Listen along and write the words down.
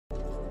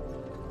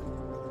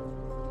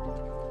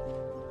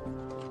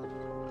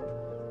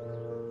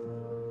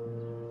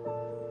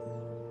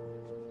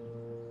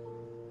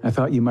I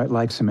thought you might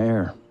like some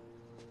air.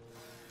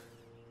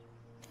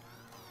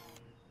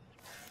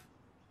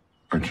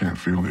 I can't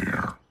feel the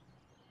air.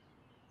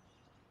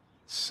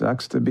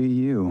 Sucks to be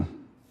you.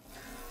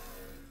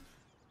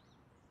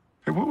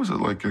 Hey, what was it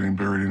like getting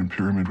buried in a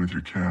pyramid with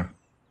your cat?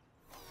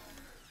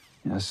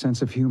 A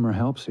sense of humor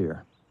helps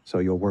here, so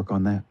you'll work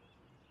on that.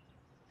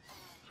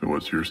 So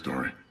what's your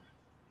story?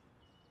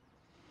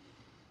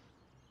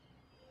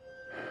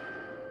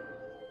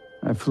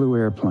 I flew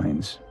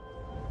airplanes.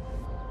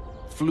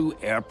 Flew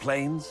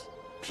airplanes?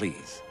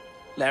 Please.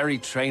 Larry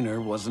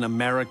Trainor was an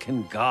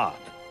American god.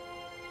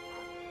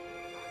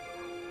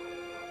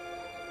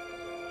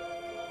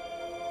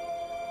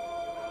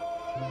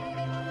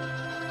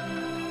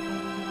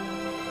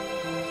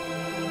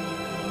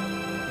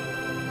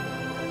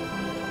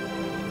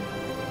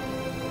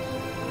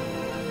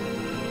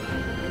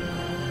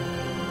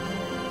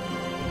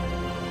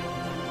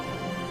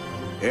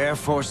 Air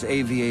Force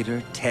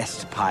aviator,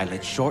 test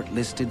pilot,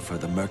 shortlisted for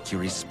the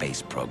Mercury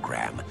space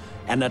program.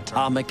 An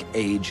atomic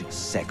age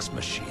sex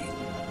machine.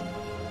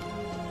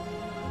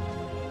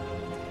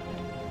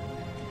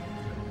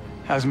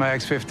 How's my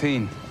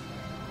X-15?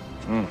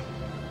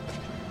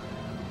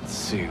 Let's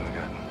see, we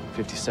got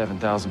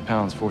 57,000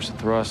 pounds force of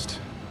thrust.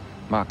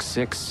 Mach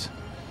 6.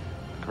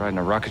 Like riding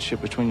a rocket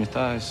ship between your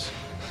thighs.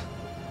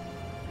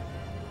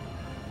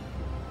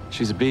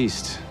 She's a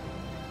beast.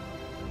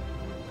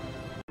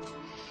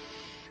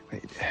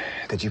 Wait,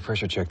 did you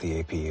pressure check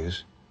the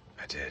APUs?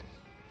 I did.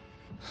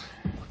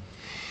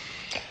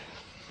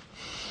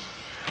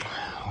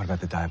 What about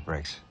the dive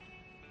brakes?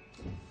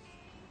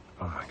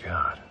 Oh my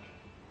God.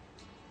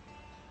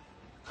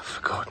 I've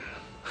forgotten.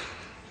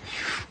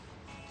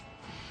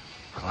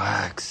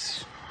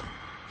 Relax.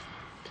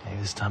 Okay,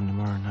 this time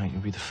tomorrow night,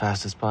 you'll be the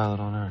fastest pilot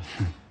on Earth.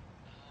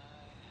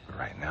 But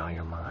right now,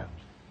 you're mine.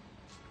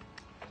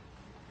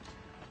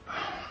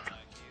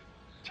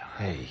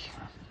 Hey.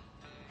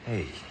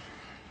 Hey.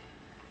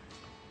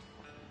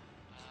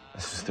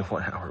 This is the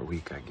 1 hour a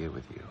week I get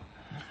with you.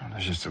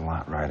 There's just a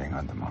lot riding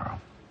on tomorrow.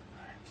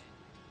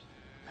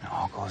 When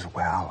all goes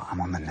well,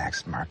 I'm on the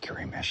next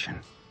Mercury mission.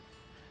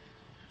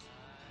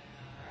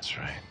 That's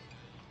right.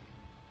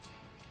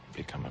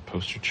 Become a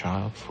poster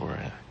child for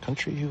a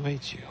country who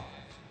hates you.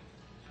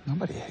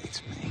 Nobody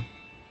hates me.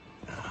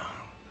 No.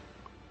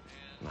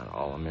 Not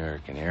all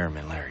American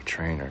airman Larry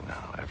Trainor.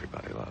 No,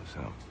 everybody loves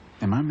him.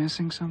 Am I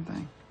missing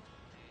something?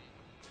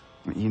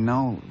 You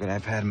know that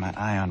I've had my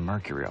eye on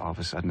Mercury. All of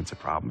a sudden, it's a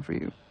problem for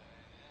you.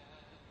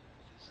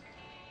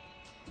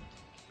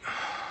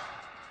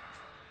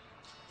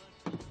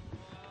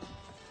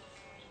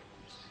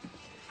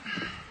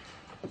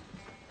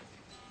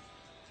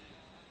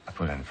 I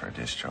put in for a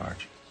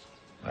discharge,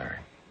 Larry.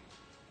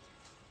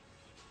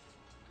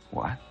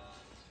 What?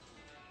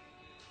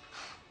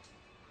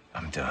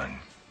 I'm done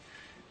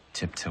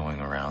tiptoeing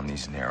around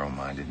these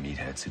narrow-minded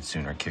meatheads who'd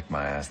sooner kick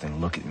my ass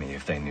than look at me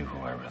if they knew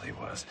who I really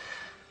was.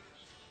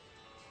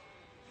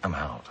 I'm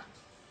out.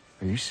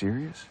 Are you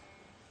serious?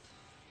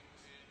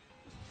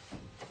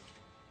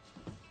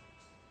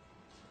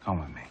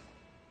 Come with me.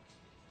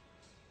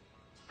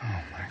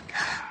 Oh, my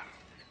God.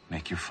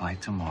 Make your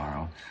flight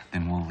tomorrow,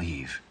 then we'll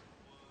leave.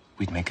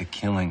 We'd make a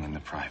killing in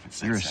the private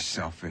sector. You're a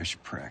selfish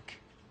prick.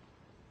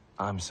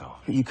 I'm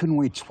selfish. You couldn't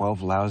wait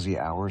 12 lousy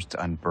hours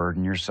to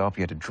unburden yourself.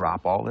 You had to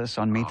drop all this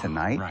on me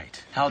tonight?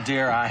 Right. How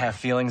dare I have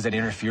feelings that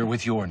interfere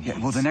with your needs? Yeah,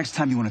 well, the next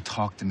time you want to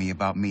talk to me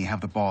about me,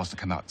 have the balls to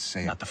come out and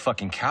say Not it. the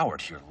fucking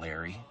coward here,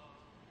 Larry.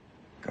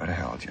 Go to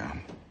hell,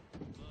 John.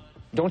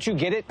 Don't you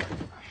get it?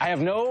 I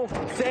have no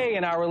say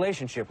in our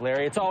relationship,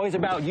 Larry. It's always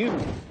about you.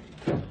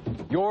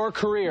 Your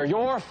career,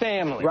 your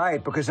family.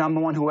 Right, because I'm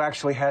the one who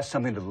actually has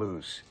something to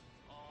lose.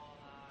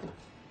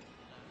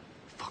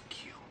 Fuck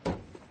you.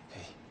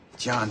 Hey,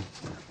 John.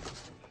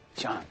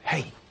 John,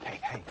 hey,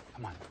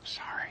 come on. I'm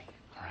sorry,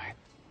 all right?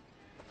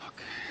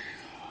 Look,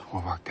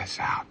 we'll work this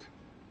out.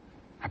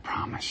 I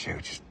promise you.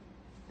 Just,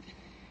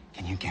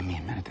 can you give me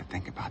a minute to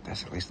think about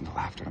this, at least until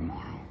after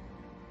tomorrow?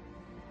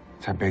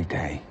 It's our big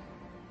day.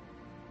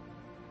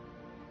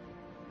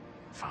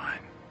 Fine.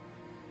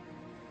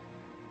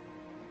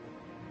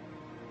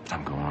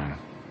 I'm going.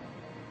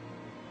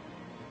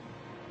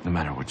 No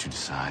matter what you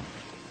decide.